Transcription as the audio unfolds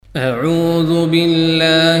أعوذ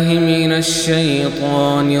بالله من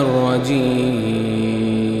الشيطان الرجيم.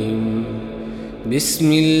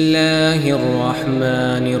 بسم الله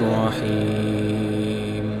الرحمن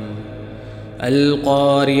الرحيم.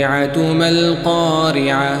 القارعة ما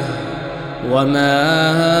القارعة وما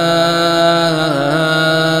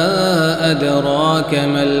أدراك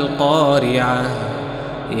ما القارعة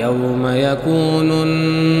يوم يكون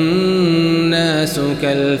الناس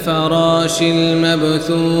كالفراش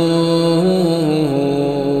المبثوث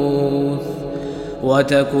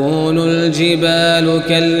وتكون الجبال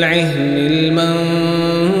كالعهن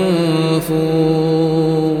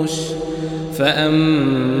المنفوش فأما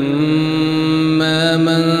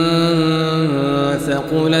من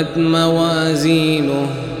ثقلت موازينه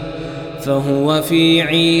فهو في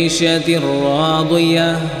عيشة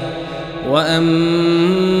راضية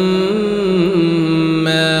وأما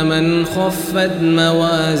من خفت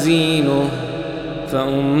موازينه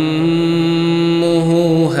فأمه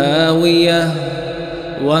هاوية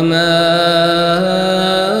وما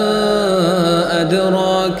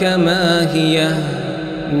أدراك ما هي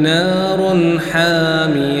نار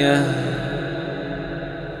حامية